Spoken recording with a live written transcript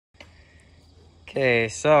Okay,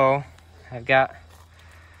 so I've got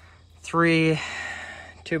 3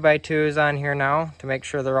 2x2s on here now to make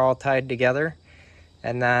sure they're all tied together.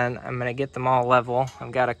 And then I'm gonna get them all level.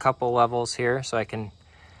 I've got a couple levels here so I can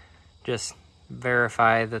just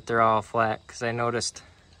verify that they're all flat, because I noticed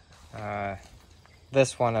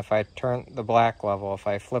this one, if I turn the black level, if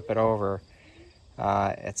I flip it over,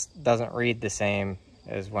 it doesn't read the same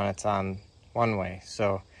as when it's on one way.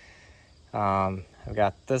 So I've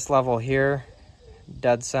got this level here,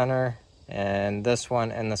 dead center, and this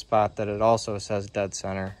one in the spot that it also says dead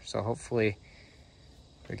center. So hopefully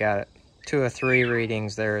we got it. 2 of 3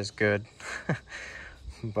 readings there is good.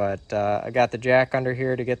 But I got the jack under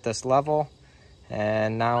here to get this level,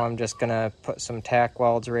 and now I'm just gonna put some tack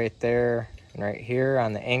welds right there and right here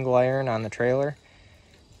on the angle iron on the trailer.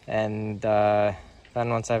 And then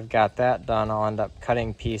once I've got that done, I'll end up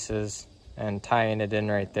cutting pieces and tying it in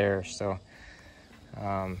right there. So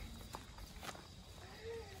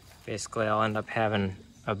basically I'll end up having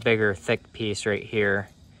a bigger thick piece right here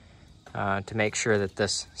to make sure that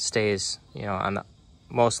this stays, you know, on the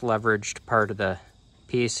most leveraged part of the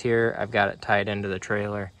piece here. I've got it tied into the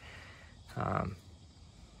trailer.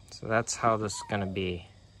 So that's how this is gonna be.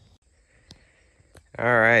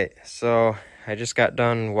 All right, so I just got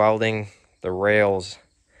done welding the rails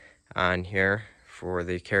on here for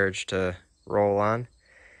the carriage to roll on.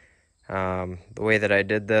 The way that I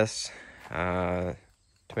did this, to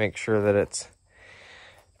make sure that it's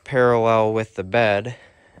parallel with the bed,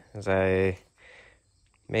 is I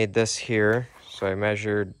made this here. So I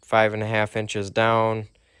measured 5.5 inches down,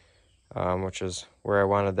 which is where I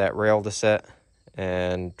wanted that rail to sit,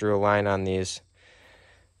 and drew a line on these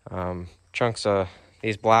chunks of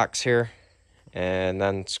these blocks here, and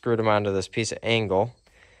then screwed them onto this piece of angle,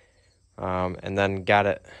 and then got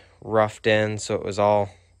it roughed in so it was all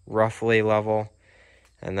roughly level.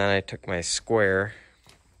 And then I took my square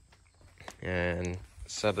and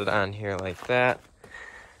set it on here like that,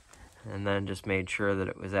 and then just made sure that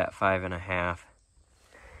it was at 5.5.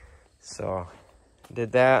 So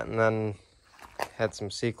did that, and then had some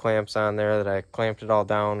C-clamps on there that I clamped it all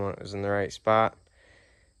down when it was in the right spot,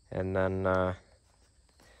 and then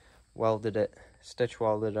welded it, stitch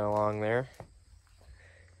welded it along there.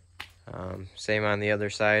 Same on the other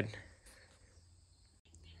side.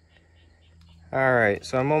 All right,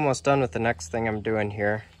 so I'm almost done with the next thing I'm doing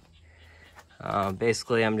here.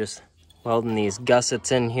 Basically, I'm just welding these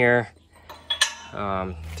gussets in here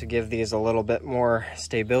to give these a little bit more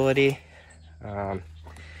stability. On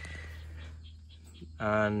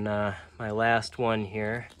my last one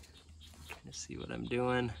here, let's see what I'm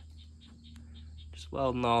doing. Just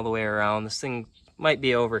welding all the way around. This thing might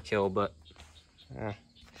be overkill, but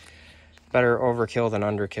better overkill than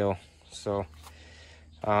underkill. So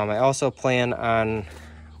I also plan on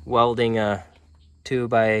welding a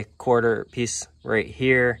 2x1/4 piece right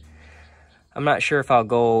here. I'm not sure if I'll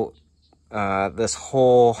go this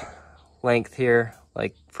whole length here,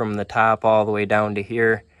 like from the top all the way down to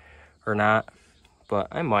here, or not, but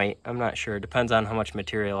I might. I'm not sure. It depends on how much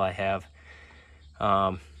material I have.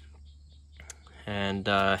 And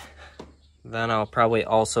then I'll probably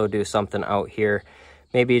also do something out here,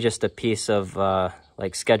 maybe just a piece of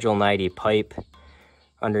like Schedule 90 pipe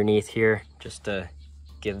underneath here, just to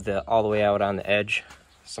give the all the way out on the edge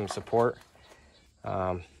some support.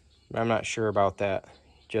 I'm not sure about that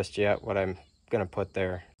just yet, what I'm gonna put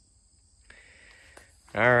there.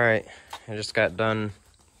 All right, I just got done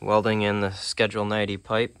welding in the Schedule 90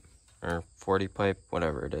 pipe, or 40 pipe,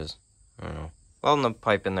 whatever it is. I don't know. Welding the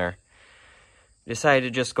pipe in there. Decided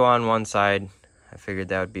to just go on one side. I figured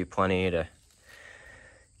that would be plenty to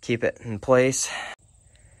keep it in place.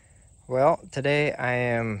 Well, today I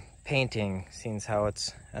am painting, seeing how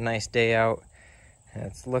it's a nice day out. And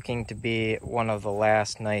it's looking to be one of the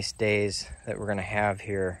last nice days that we're gonna have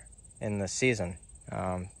here in the season.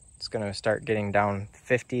 It's gonna start getting down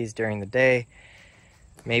 50s during the day,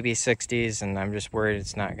 maybe 60s, and I'm just worried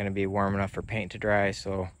it's not gonna be warm enough for paint to dry.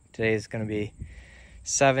 So today is gonna be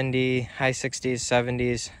 70, high 60s,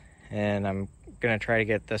 70s, and I'm gonna try to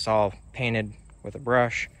get this all painted with a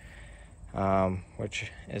brush, which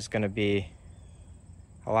is gonna be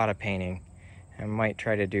a lot of painting. I might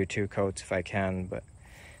try to do 2 coats if I can, but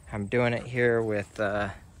I'm doing it here with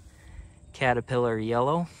Caterpillar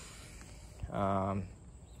Yellow. I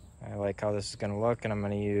like how this is gonna look, and I'm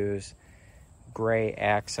gonna use gray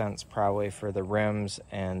accents probably for the rims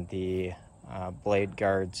and the blade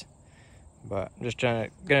guards. But I'm just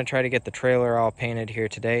gonna try to get the trailer all painted here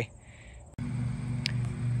today.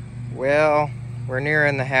 Well, we're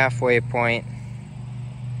nearing the halfway point,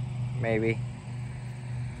 maybe.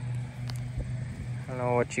 I don't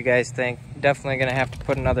know what you guys think. Definitely gonna have to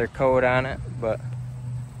put another coat on it, but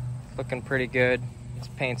looking pretty good. This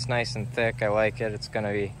paint's nice and thick. I like it. It's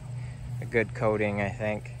gonna be a good coating, I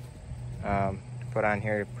think, to put on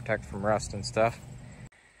here to protect from rust and stuff.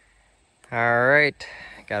 All right,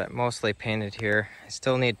 got it mostly painted here. I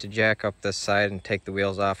still need to jack up this side and take the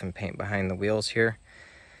wheels off and paint behind the wheels here,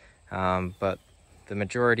 but the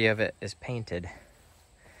majority of it is painted.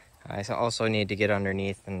 I also need to get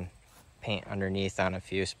underneath and paint underneath on a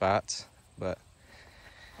few spots, but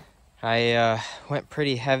I went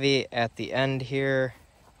pretty heavy at the end here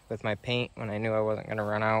with my paint when I knew I wasn't going to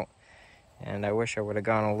run out, and I wish I would have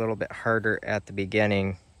gone a little bit harder at the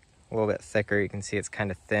beginning, a little bit thicker. You can see it's kind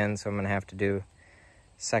of thin, so I'm going to have to do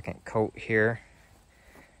second coat here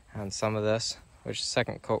on some of this, which the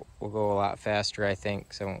second coat will go a lot faster, I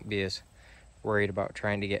think, so I won't be as worried about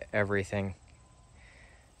trying to get everything.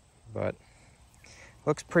 But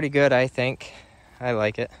looks pretty good, I think. I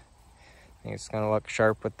like it. I think it's going to look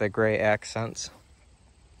sharp with the gray accents.